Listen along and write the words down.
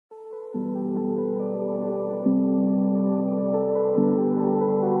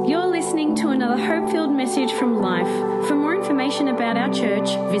listening to another hope-filled message from Life. For more information about our church,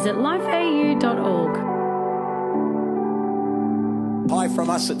 visit lifeau.org. Hi from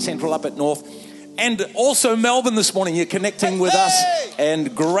us at Central up at North. And also Melbourne this morning, you're connecting with us.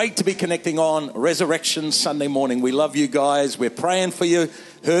 And great to be connecting on Resurrection Sunday morning. We love you guys. We're praying for you.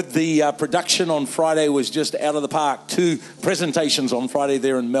 Heard the production on Friday was just out of the park. 2 presentations on Friday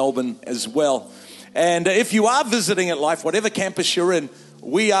there in Melbourne as well. And if you are visiting at Life, whatever campus you're in,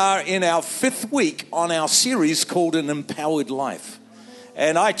 we are in our 5th week on our series called An Empowered Life.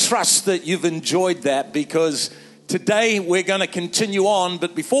 And I trust that you've enjoyed that, because today we're going to continue on.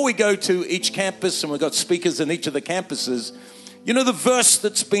 But before we go to each campus, and we've got speakers in each of the campuses, you know, the verse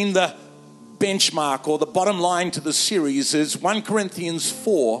that's been the benchmark or the bottom line to the series is 1 Corinthians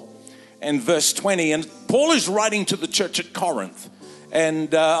 4 and verse 20. And Paul is writing to the church at Corinth.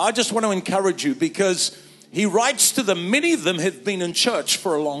 And I just want to encourage you, because he writes to them. Many of them have been in church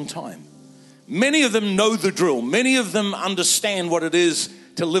for a long time. Many of them know the drill. Many of them understand what it is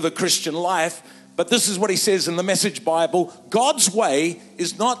to live a Christian life. But this is what he says in the Message Bible. God's way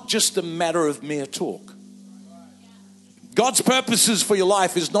is not just a matter of mere talk. God's purposes for your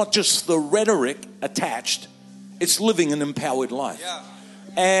life is not just the rhetoric attached. It's living an empowered life. Yeah.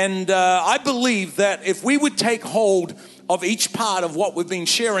 And I believe that if we would take hold of each part of what we've been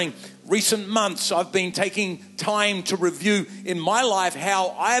sharing recent months, I've been taking time to review in my life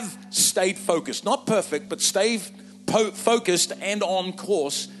how I've stayed focused. Not perfect, but stayed focused and on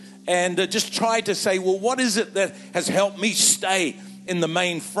course. And just tried to say, well, what is it that has helped me stay in the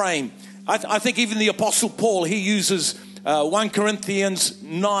main frame? I think even the Apostle Paul, he uses 1 Corinthians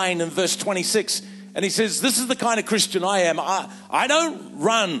 9 and verse 26. And he says, this is the kind of Christian I am. I don't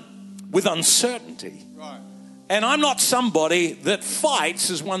run with uncertainty. Right. And I'm not somebody that fights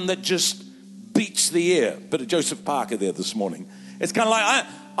as one that just beats the air. Bit of Joseph Parker there this morning. It's kind of like,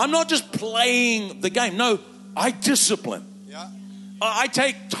 I'm not just playing the game. No, I discipline. Yeah. I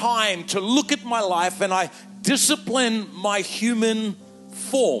take time to look at my life, and I discipline my human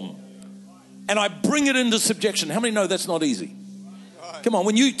form. And I bring it into subjection. How many know that's not easy? Right. Come on,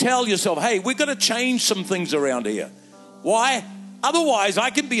 when you tell yourself, hey, we're going to change some things around here. Why? Otherwise, I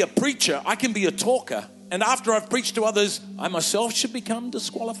can be a preacher. I can be a talker. And after I've preached to others, I myself should become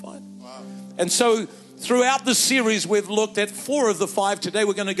disqualified. Wow. And so throughout the series, we've looked at 4 of the 5. Today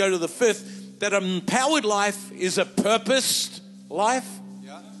we're going to go to the 5th, that an empowered life is a purposed life.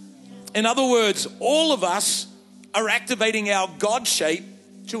 Yeah. In other words, all of us are activating our God shape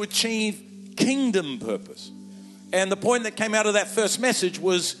to achieve kingdom purpose. And the point that came out of that first message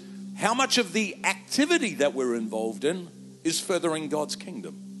was how much of the activity that we're involved in is furthering God's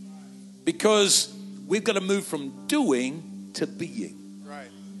kingdom. Because we've got to move from doing to being. Right.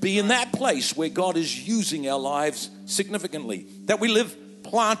 Be in that place where God is using our lives significantly. That we live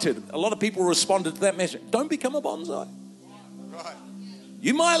planted. A lot of people responded to that message. Don't become a bonsai. Right.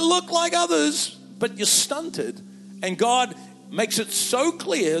 You might look like others, but you're stunted. And God makes it so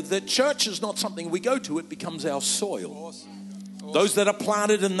clear that church is not something we go to. It becomes our soil. Awesome. Those that are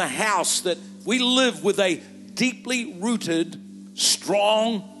planted in the house, that we live with a deeply rooted,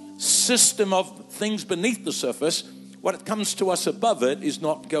 strong system of things beneath the surface. What comes to us above it is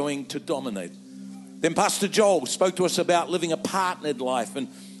not going to dominate. Then Pastor Joel spoke to us about living a partnered life, and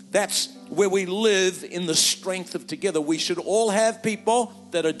that's where we live in the strength of together. We should all have people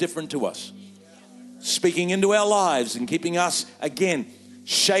that are different to us, speaking into our lives and keeping us, again,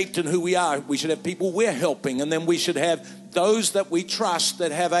 shaped in who we are. We should have people we're helping, and then we should have those that we trust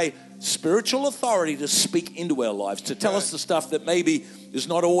that have a spiritual authority to speak into our lives, to tell us the stuff that maybe is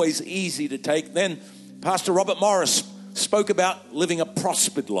not always easy to take. Then Pastor Robert Morris spoke about living a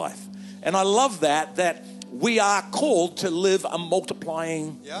prospered life. And I love that we are called to live a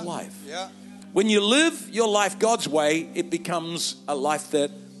multiplying life. Yeah. When you live your life God's way, it becomes a life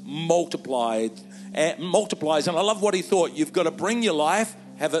that multiplies. And I love what he thought. You've got to bring your life,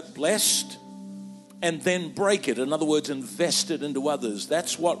 have it blessed, and then break it. In other words, invest it into others.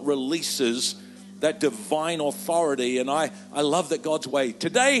 That's what releases that divine authority. And I love that God's way.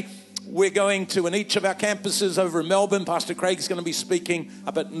 Today, we're going to, in each of our campuses over in Melbourne, Pastor Craig is going to be speaking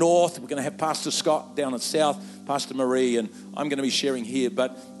up at North. We're going to have Pastor Scott down at South, Pastor Marie, and I'm going to be sharing here.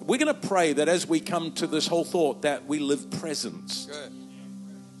 But we're going to pray that as we come to this whole thought, that we live presence. Good.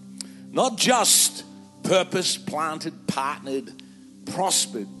 Not just purpose, planted, partnered,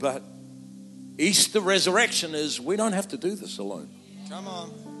 prospered, but Easter resurrection is we don't have to do this alone. Come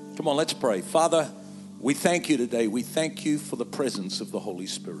on, let's pray. Father, we thank you today. We thank you for the presence of the Holy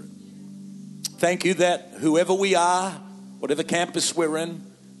Spirit. Thank you that whoever we are, whatever campus we're in,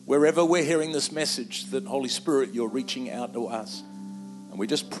 wherever we're hearing this message, that Holy Spirit, you're reaching out to us. And we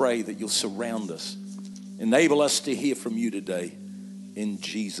just pray that you'll surround us. Enable us to hear from you today. In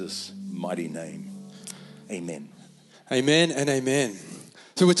Jesus' mighty name. Amen. Amen and amen.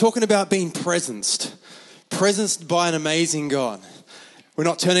 So we're talking about being presenced by an amazing God. We're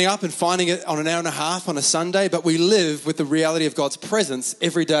not turning up and finding it on an hour and a half on a Sunday, but we live with the reality of God's presence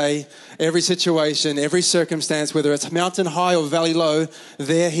every day, every situation, every circumstance, whether it's mountain high or valley low,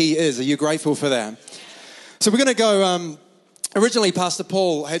 there he is. Are you grateful for that? So we're going to go, originally Pastor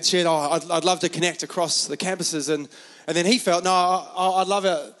Paul had shared, I'd love to connect across the campuses, and then he felt, no, I'd love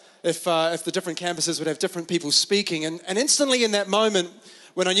it if the different campuses would have different people speaking. And instantly in that moment,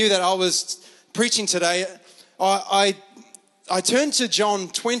 when I knew that I was preaching today, I turned to John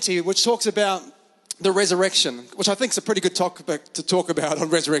 20, which talks about the resurrection, which I think is a pretty good topic to talk about on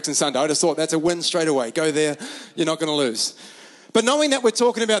Resurrection Sunday. I just thought that's a win straight away. Go there, you're not going to lose. But knowing that we're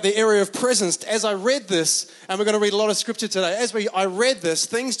talking about the area of presence, as I read this, and we're going to read a lot of scripture today, I read this,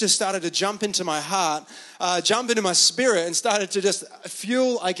 things just started to jump into my heart, jump into my spirit, and started to just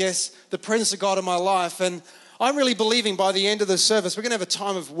fuel, I guess, the presence of God in my life. And I'm really believing by the end of the service, we're going to have a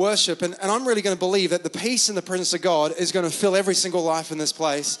time of worship, and I'm really going to believe that the peace and the presence of God is going to fill every single life in this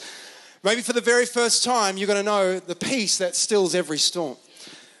place. Maybe for the very first time, you're going to know the peace that stills every storm.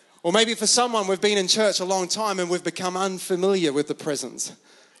 Or maybe for someone, we've been in church a long time and we've become unfamiliar with the presence.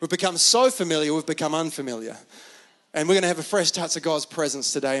 We've become so familiar, we've become unfamiliar. And we're going to have a fresh touch of God's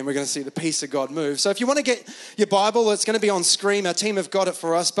presence today, and we're going to see the peace of God move. So if you want to get your Bible, it's going to be on screen. Our team have got it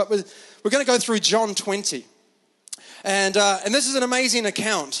for us. But we're going to go through John 20. And this is an amazing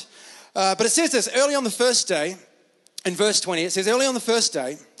account. But it says this, early on the first day, in verse 20, it says,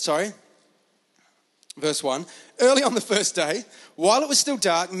 verse 1, early on the first day, while it was still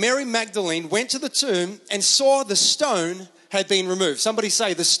dark, Mary Magdalene went to the tomb and saw the stone had been removed. Somebody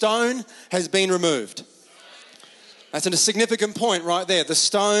say, the stone has been removed. That's a significant point right there. The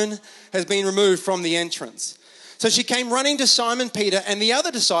stone has been removed from the entrance. So she came running to Simon Peter and the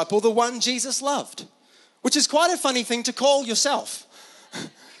other disciple, the one Jesus loved. Which is quite a funny thing to call yourself.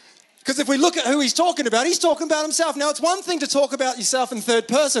 Because if we look at who he's talking about himself. Now, it's one thing to talk about yourself in third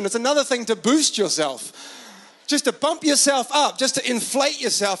person. It's another thing to boost yourself. Just to bump yourself up, just to inflate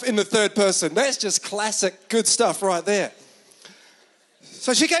yourself in the third person. That's just classic good stuff right there.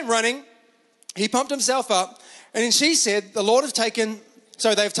 So she came running. He pumped himself up. And then she said, they've taken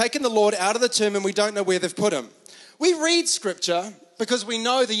the Lord out of the tomb and we don't know where they've put him. We read scripture because we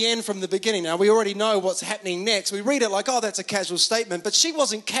know the end from the beginning. Now, we already know what's happening next. We read it like, that's a casual statement. But she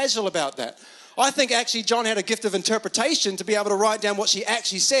wasn't casual about that. I think actually John had a gift of interpretation to be able to write down what she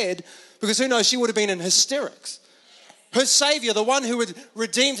actually said, because who knows, she would have been in hysterics. Her Savior, the one who had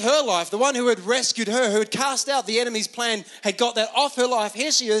redeemed her life, the one who had rescued her, who had cast out the enemy's plan, had got that off her life.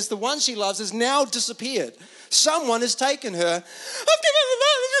 Here she is, the one she loves, has now disappeared. Someone has taken her.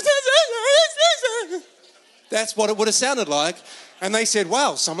 That's what it would have sounded like. And they said,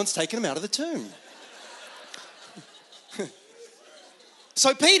 wow, someone's taken him out of the tomb.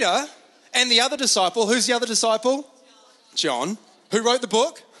 So Peter and the other disciple, who's the other disciple? John. Who wrote the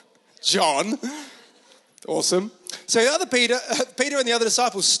book? John. Awesome. So the other Peter and the other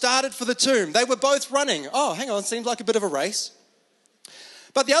disciples started for the tomb. They were both running. Oh, hang on, seems like a bit of a race.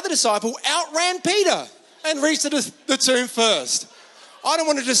 But the other disciple outran Peter and reached the tomb first. I don't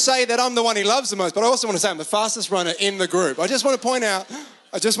want to just say that I'm the one he loves the most, but I also want to say I'm the fastest runner in the group. I just want to point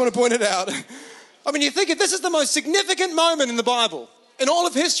it out. I mean, you think if this is the most significant moment in the Bible, in all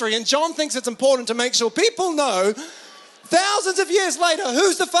of history, and John thinks it's important to make sure people know, thousands of years later,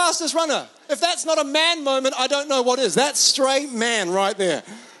 who's the fastest runner? If that's not a man moment, I don't know what is. That's straight man right there.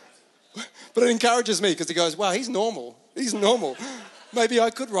 But it encourages me because he goes, wow, he's normal. Maybe I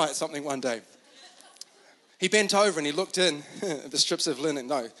could write something one day. He bent over and he looked in at the strips of linen.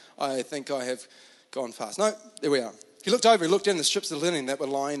 No, I think I have gone fast. No, there we are. He looked over, he looked in the strips of linen that were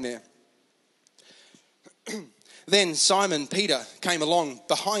lying there. Then Simon Peter came along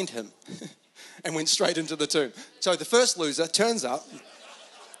behind him and went straight into the tomb. So the first loser turns up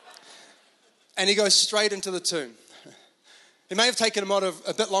and he goes straight into the tomb. It may have taken him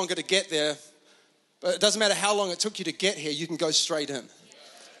a bit longer to get there, but it doesn't matter how long it took you to get here, you can go straight in.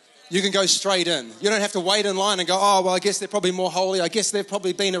 You can go straight in. You don't have to wait in line and go, oh, well, I guess they're probably more holy. I guess they've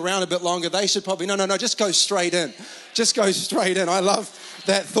probably been around a bit longer. They should probably... No, just go straight in. Just go straight in. I love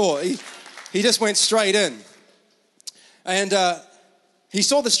that thought. He just went straight in. And he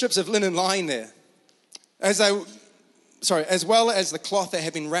saw the strips of linen lying there, as well as the cloth that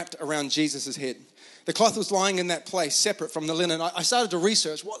had been wrapped around Jesus' head. The cloth was lying in that place, separate from the linen. I started to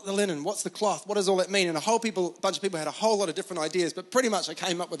research, what the linen, what's the cloth, what does all that mean? And a bunch of people had a whole lot of different ideas, but pretty much I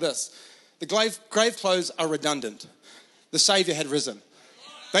came up with this. The grave clothes are redundant. The Savior had risen.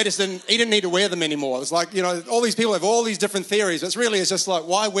 He didn't need to wear them anymore. It's like, all these people have all these different theories. It's just like,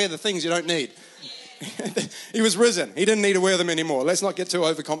 why wear the things you don't need? He was risen. He didn't need to wear them anymore. Let's not get too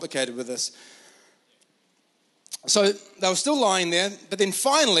overcomplicated with this. So they were still lying there, but then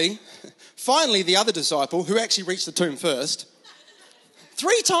finally, the other disciple, who actually reached the tomb first,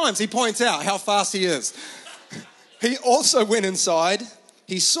 3 times he points out how fast he is. He also went inside,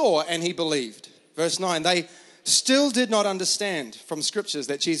 he saw, and he believed. Verse 9, they still did not understand from scriptures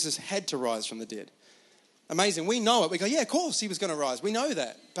that Jesus had to rise from the dead. Amazing. We know it. We go, yeah, of course he was going to rise. We know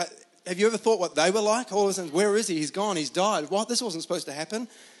that. But have you ever thought what they were like? All of a sudden, where is he? He's gone. He's died. What? This wasn't supposed to happen.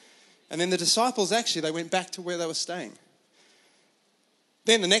 And then the disciples, actually, they went back to where they were staying.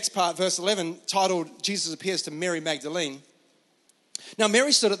 Then the next part, verse 11, titled, Jesus appears to Mary Magdalene. Now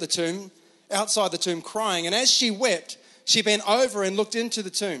Mary stood at the tomb, outside the tomb, crying. And as she wept, she bent over and looked into the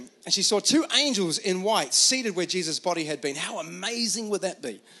tomb. And she saw 2 angels in white seated where Jesus' body had been. How amazing would that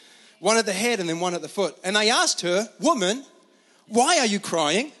be? One at the head and then one at the foot. And they asked her, woman, why are you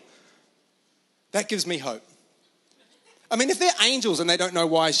crying? That gives me hope. I mean, if they're angels and they don't know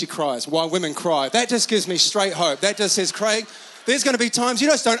why she cries, why women cry, that just gives me straight hope. That just says, Craig, there's going to be times you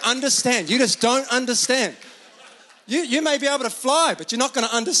just don't understand. You just don't understand. You may be able to fly, but you're not going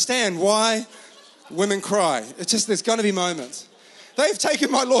to understand why women cry. It's just, there's going to be moments. They've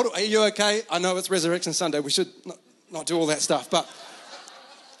taken my Lord. Are you okay? I know it's Resurrection Sunday. We should not do all that stuff, but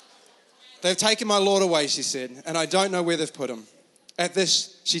they've taken my Lord away, she said, and I don't know where they've put him. At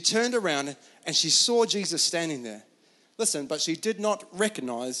this, she turned around and she saw Jesus standing there. Listen, but she did not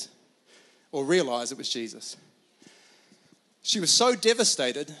recognize or realize it was Jesus. She was so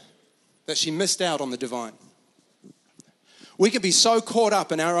devastated that she missed out on the divine. We can be so caught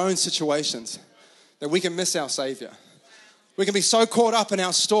up in our own situations that we can miss our Savior. We can be so caught up in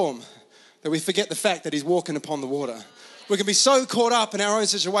our storm that we forget the fact that he's walking upon the water. We can be so caught up in our own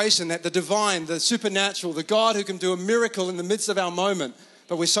situation that the divine, the supernatural, the God who can do a miracle in the midst of our moment,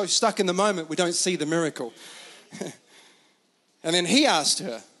 but we're so stuck in the moment we don't see the miracle. And then he asked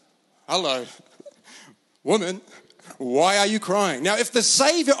her, hello, woman, why are you crying? Now, if the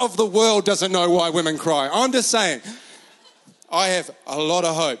Savior of the world doesn't know why women cry, I'm just saying, I have a lot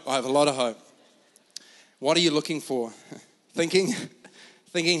of hope. I have a lot of hope. What are you looking for? Thinking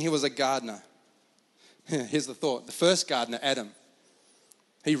he was a gardener. Here's the thought. The first gardener, Adam,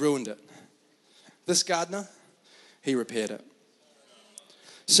 he ruined it. This gardener, he repaired it.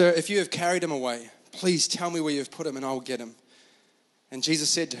 Sir, if you have carried him away, please tell me where you've put him and I'll get him. And Jesus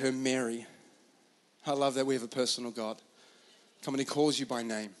said to her, Mary. I love that we have a personal God. Come, and he calls you by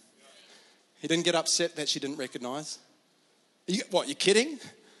name. He didn't get upset that she didn't recognize. What, you're kidding?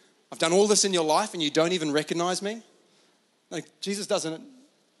 I've done all this in your life and you don't even recognize me? Like, Jesus doesn't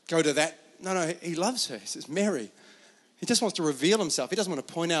go to that. No, he loves her. He says, Mary. He just wants to reveal himself. He doesn't want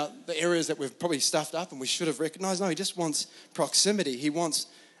to point out the areas that we've probably stuffed up and we should have recognized. No, he just wants proximity. He wants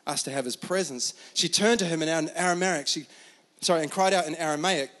us to have his presence. She turned to him in Aramaic. And cried out in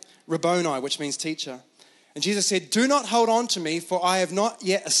Aramaic, Rabboni, which means teacher. And Jesus said, do not hold on to me, for I have not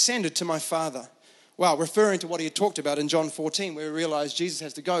yet ascended to my Father. Wow, referring to what he had talked about in John 14, where we realize Jesus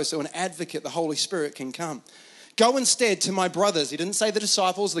has to go so an advocate, the Holy Spirit, can come. Go instead to my brothers. He didn't say the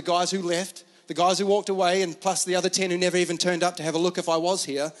disciples, the guys who left, the guys who walked away, and plus the other 10 who never even turned up to have a look if I was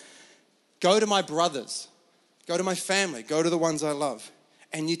here. Go to my brothers. Go to my family. Go to the ones I love.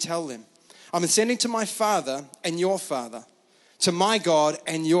 And you tell them, I'm ascending to my Father and your Father, to my God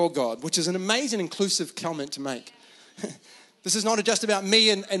and your God, which is an amazing inclusive comment to make. This is not just about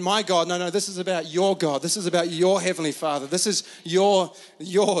me and my God. No, this is about your God. This is about your Heavenly Father. This is yours.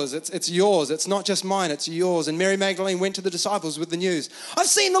 It's yours. It's not just mine. It's yours. And Mary Magdalene went to the disciples with the news. I've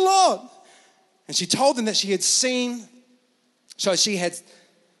seen the Lord. And she told them that she had seen.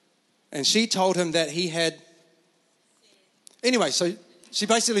 And she told him that he had. Anyway, so she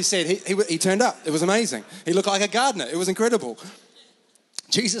basically said he turned up. It was amazing. He looked like a gardener. It was incredible.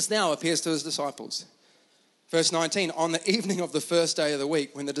 Jesus now appears to his disciples. Verse 19, on the evening of the first day of the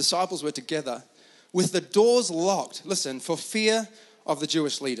week, when the disciples were together, with the doors locked, listen, for fear of the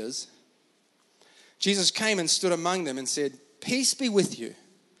Jewish leaders, Jesus came and stood among them and said, peace be with you.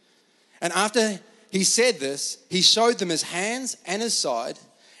 And after he said this, he showed them his hands and his side,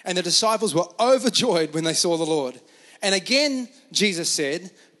 and the disciples were overjoyed when they saw the Lord. And again, Jesus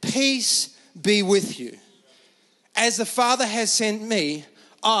said, peace be with you. As the Father has sent me,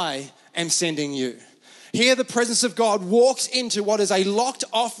 I am sending you. Here the presence of God walks into what is a locked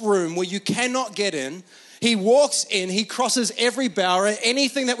off room where you cannot get in. He walks in, he crosses every barrier,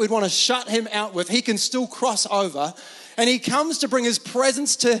 anything that we'd want to shut him out with, he can still cross over. And he comes to bring his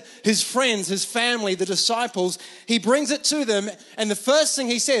presence to his friends, his family, the disciples. He brings it to them. And the first thing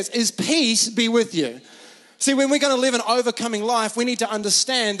he says is, peace be with you. See, when we're going to live an overcoming life, we need to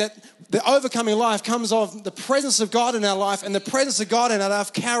understand that the overcoming life comes of the presence of God in our life. And the presence of God in our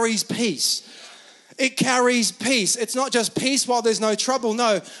life carries peace. It carries peace. It's not just peace while there's no trouble.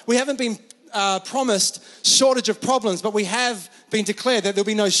 No, we haven't been promised shortage of problems, but we have been declared that there'll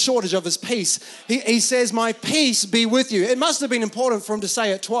be no shortage of his peace. He says, my peace be with you. It must have been important for him to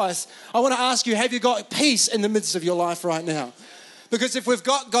say it twice. I want to ask you, have you got peace in the midst of your life right now? Because if we've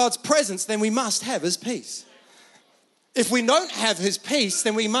got God's presence, then we must have his peace. If we don't have his peace,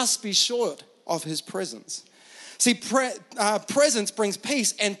 then we must be short of his presence. See, presence brings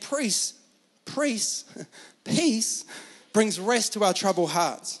peace, and peace brings rest to our troubled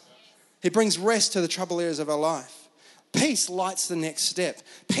hearts. It brings rest to the troubled areas of our life. Peace lights the next step.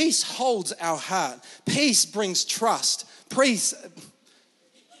 Peace holds our heart. Peace brings trust. Peace.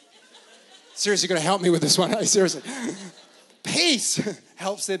 Seriously, you're going to help me with this one. Seriously. Peace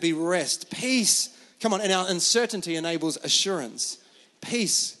helps there be rest. Peace, come on, and our uncertainty enables assurance.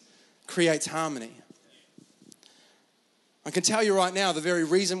 Peace creates harmony. I can tell you right now, the very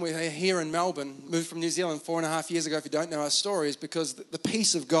reason we're here in Melbourne, moved from New Zealand 4.5 years ago, if you don't know our story, is because the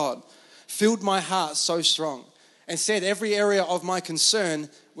peace of God filled my heart so strong and said every area of my concern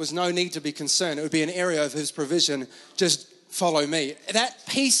was no need to be concerned. It would be an area of his provision. Just follow me. That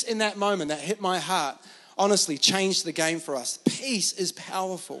peace in that moment that hit my heart honestly changed the game for us. Peace is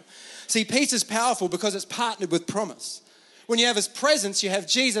powerful. See, peace is powerful because it's partnered with promise. When you have his presence, you have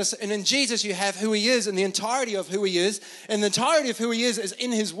Jesus, and in Jesus you have who he is and the entirety of who he is. And the entirety of who he is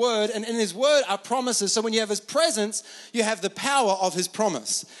in his word, and in his word are promises. So when you have his presence, you have the power of his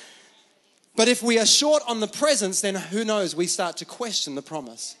promise. But if we are short on the presence, then who knows, we start to question the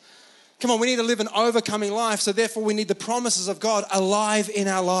promise. Come on, we need to live an overcoming life, so therefore we need the promises of God alive in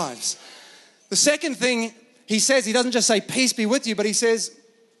our lives. The second thing he says, he doesn't just say, peace be with you, but he says,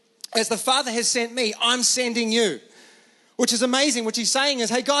 as the Father has sent me, I'm sending you. Which is amazing. What he's saying is,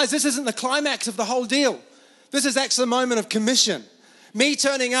 hey guys, this isn't the climax of the whole deal. This is actually a moment of commission. Me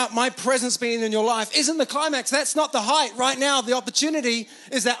turning up, my presence being in your life isn't the climax. That's not the height. Right now, the opportunity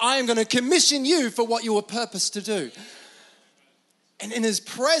is that I am going to commission you for what you were purposed to do. And in his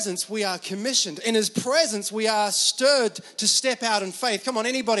presence, we are commissioned. In his presence, we are stirred to step out in faith. Come on,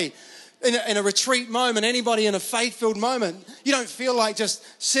 anybody in a retreat moment, anybody in a faith-filled moment, you don't feel like just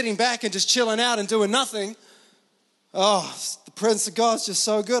sitting back and just chilling out and doing nothing. Oh, the presence of God's just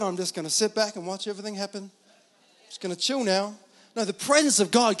so good. I'm just going to sit back and watch everything happen. I'm just going to chill now. No, the presence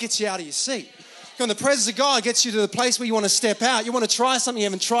of God gets you out of your seat. When the presence of God gets you to the place where you want to step out, you want to try something you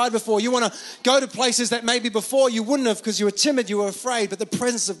haven't tried before. You want to go to places that maybe before you wouldn't have because you were timid, you were afraid. But the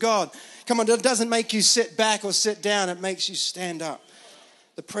presence of God, come on, it doesn't make you sit back or sit down. It makes you stand up.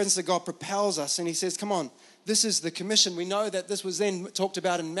 The presence of God propels us. And he says, come on, this is the commission. We know that this was then talked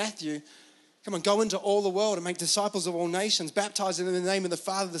about in Matthew. Come on, go into all the world and make disciples of all nations, baptizing them in the name of the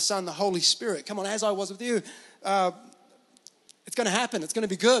Father, the Son, the Holy Spirit. Come on, as I was with you, it's going to happen. It's going to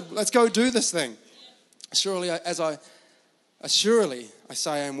be good. Let's go do this thing. Surely I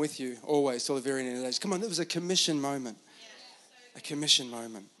say I am with you always till the very end of the days. Come on, it was a commission moment. A commission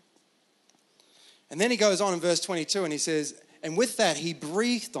moment. And then he goes on in verse 22 and he says, and with that he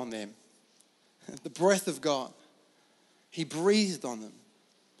breathed on them. The breath of God. He breathed on them.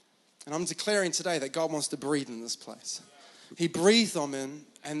 And I'm declaring today that God wants to breathe in this place. He breathed on them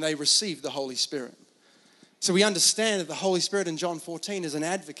and they received the Holy Spirit. So we understand that the Holy Spirit in John 14 is an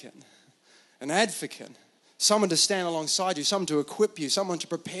advocate. An advocate. Someone to stand alongside you, someone to equip you, someone to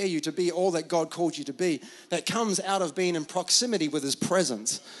prepare you to be all that God called you to be. That comes out of being in proximity with his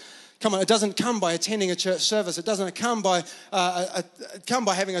presence. Come on, it doesn't come by attending a church service. It doesn't come by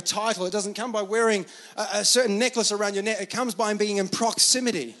having a title. It doesn't come by wearing a certain necklace around your neck. It comes by being in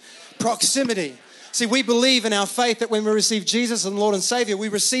proximity. Proximity. See, we believe in our faith that when we receive Jesus as Lord and Savior, we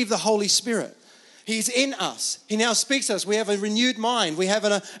receive the Holy Spirit. He's in us. He now speaks to us. We have a renewed mind. We have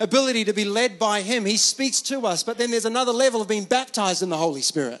an ability to be led by him. He speaks to us. But then there's another level of being baptized in the Holy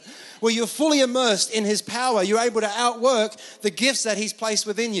Spirit, where you're fully immersed in his power. You're able to outwork the gifts that he's placed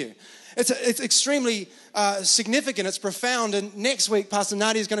within you. It's extremely significant. It's profound. And next week, Pastor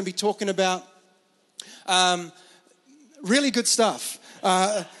Nadia is going to be talking about really good stuff.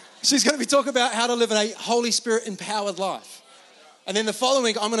 She's going to be talking about how to live a Holy Spirit empowered life. And then the following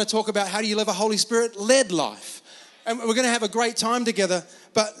week, I'm going to talk about how do you live a Holy Spirit led life. And we're going to have a great time together.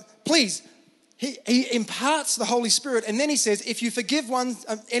 But please, he imparts the Holy Spirit. And then he says, if you forgive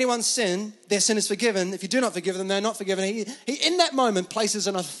anyone's sin, their sin is forgiven. If you do not forgive them, they're not forgiven. He in that moment places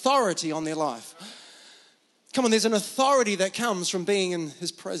an authority on their life. Come on, there's an authority that comes from being in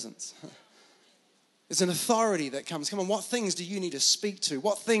his presence. There's an authority that comes. Come on, what things do you need to speak to?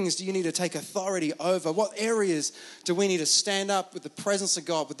 What things do you need to take authority over? What areas do we need to stand up with the presence of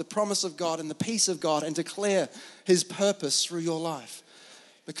God, with the promise of God and the peace of God and declare his purpose through your life?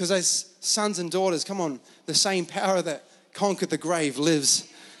 Because as sons and daughters, come on, the same power that conquered the grave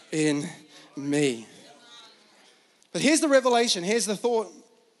lives in me. But here's the revelation. Here's the thought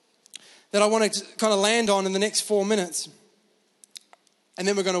that I want to kind of land on in the next 4 minutes. And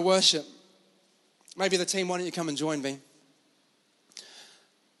then we're going to worship. Maybe the team, why don't you come and join me?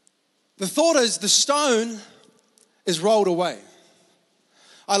 The thought is the stone is rolled away.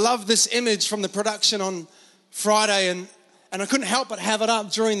 I love this image from the production on Friday, and I couldn't help but have it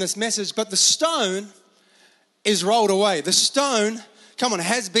up during this message, but the stone is rolled away. The stone, come on,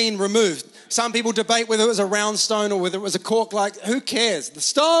 has been removed. Some people debate whether it was a round stone or whether it was a cork, like, who cares? The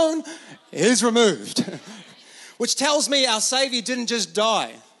stone is removed. Which tells me our Savior didn't just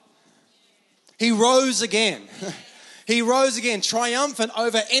die. He rose again. He rose again, triumphant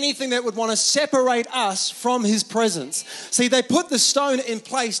over anything that would want to separate us from his presence. See, they put the stone in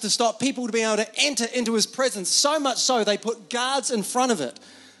place to stop people to be able to enter into his presence. So much so, they put guards in front of it.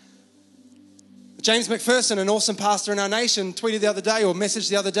 James McPherson, an awesome pastor in our nation, tweeted the other day or messaged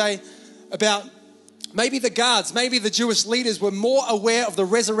the other day about maybe the guards, maybe the Jewish leaders were more aware of the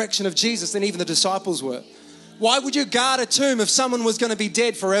resurrection of Jesus than even the disciples were. Why would you guard a tomb if someone was going to be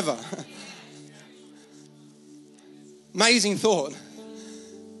dead forever? Amazing thought.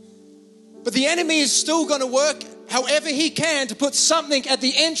 But the enemy is still going to work however he can to put something at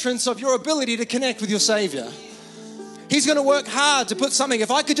the entrance of your ability to connect with your Savior. He's going to work hard to put something.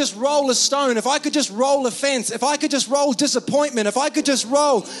 If I could just roll a stone, if I could just roll a fence, if I could just roll disappointment, if I could just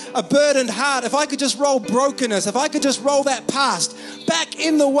roll a burdened heart, if I could just roll brokenness, if I could just roll that past back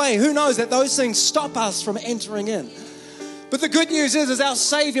in the way, who knows that those things stop us from entering in. But the good news is our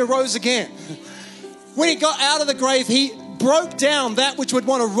Savior rose again. When he got out of the grave, he broke down that which would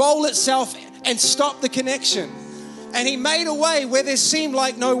want to roll itself and stop the connection. And he made a way where there seemed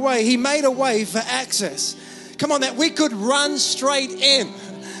like no way. He made a way for access. Come on, that we could run straight in.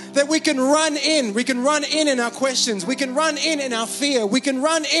 That we can run in. We can run in our questions. We can run in our fear. We can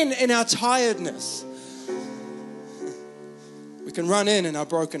run in our tiredness. We can run in our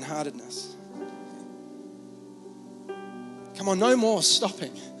brokenheartedness. Come on, no more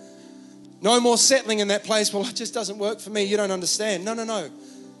stopping. No more settling in that place. Well, it just doesn't work for me. You don't understand. No.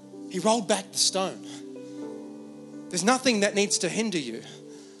 He rolled back the stone. There's nothing that needs to hinder you.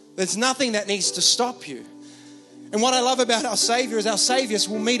 There's nothing that needs to stop you. And what I love about our Savior is our Saviors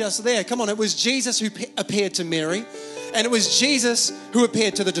will meet us there. Come on, it was Jesus who appeared to Mary, and it was Jesus who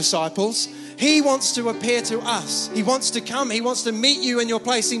appeared to the disciples. He wants to appear to us. He wants to come. He wants to meet you in your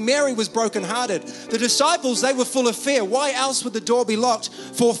place. See, Mary was brokenhearted. The disciples, they were full of fear. Why else would the door be locked?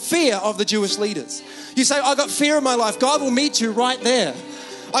 For fear of the Jewish leaders. You say, I got fear in my life. God will meet you right there.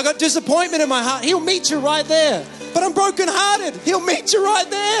 I got disappointment in my heart. He'll meet you right there. But I'm brokenhearted. He'll meet you right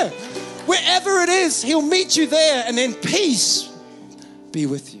there. Wherever it is, he'll meet you there. And then peace be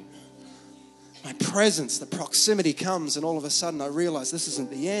with you. My presence, the proximity comes, and all of a sudden I realize this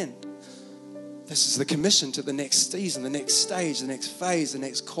isn't the end. This is the commission to the next season, the next stage, the next phase, the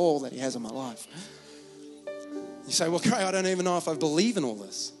next call that he has in my life. You say, well, Craig, I don't even know if I believe in all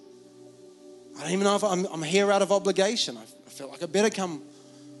this. I don't even know if I'm here out of obligation. I felt like I better come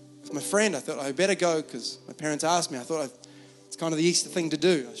with my friend. I thought I better go because my parents asked me. I thought it's kind of the Easter thing to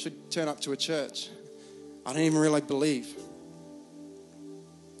do. I should turn up to a church. I don't even really believe.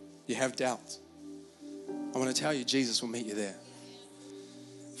 You have doubts. I want to tell you, Jesus will meet you there.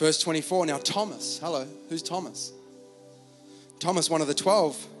 Verse 24, now Thomas, hello, who's Thomas? Thomas, one of the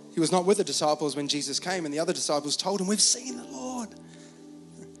 12, he was not with the disciples when Jesus came, and the other disciples told him, we've seen the Lord.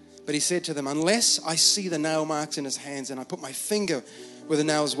 But he said to them, unless I see the nail marks in his hands and I put my finger where the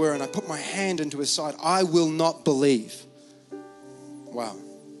nails were and I put my hand into his side, I will not believe. Wow.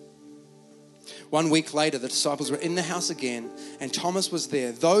 1 week later, the disciples were in the house again, and Thomas was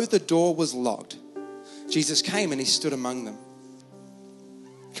there. Though the door was locked, Jesus came and he stood among them.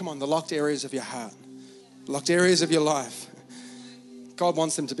 Come on, the locked areas of your heart, locked areas of your life. God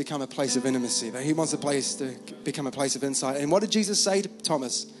wants them to become a place of intimacy. He wants a place to become a place of insight. And what did Jesus say to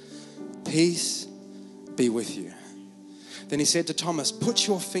Thomas? Peace be with you. Then he said to Thomas, put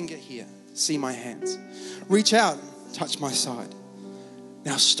your finger here, see my hands. Reach out, touch my side.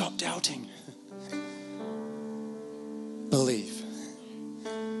 Now stop doubting. Believe.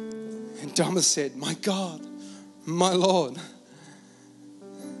 And Thomas said, my God, my Lord.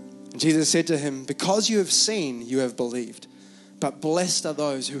 And Jesus said to him, because you have seen, you have believed. But blessed are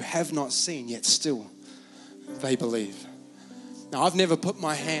those who have not seen, yet still they believe. Now, I've never put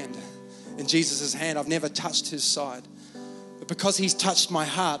my hand in Jesus' hand. I've never touched his side. But because he's touched my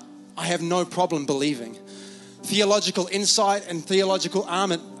heart, I have no problem believing. Theological insight and theological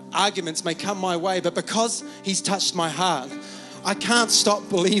arguments may come my way, but because he's touched my heart, I can't stop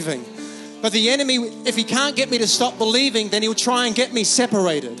believing. But the enemy, if he can't get me to stop believing, then he'll try and get me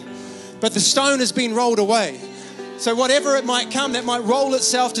separated. But the stone has been rolled away. So whatever it might come that might roll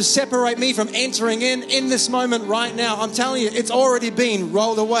itself to separate me from entering in this moment right now, I'm telling you, it's already been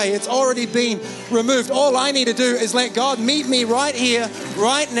rolled away. It's already been removed. All I need to do is let God meet me right here,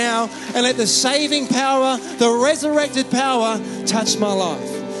 right now, and let the saving power, the resurrected power, touch my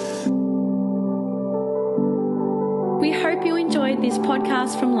life. We hope you enjoyed this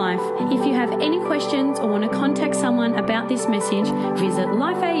podcast from Life. If you have any questions or want to contact someone about this message, visit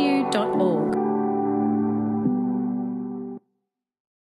lifeau.org.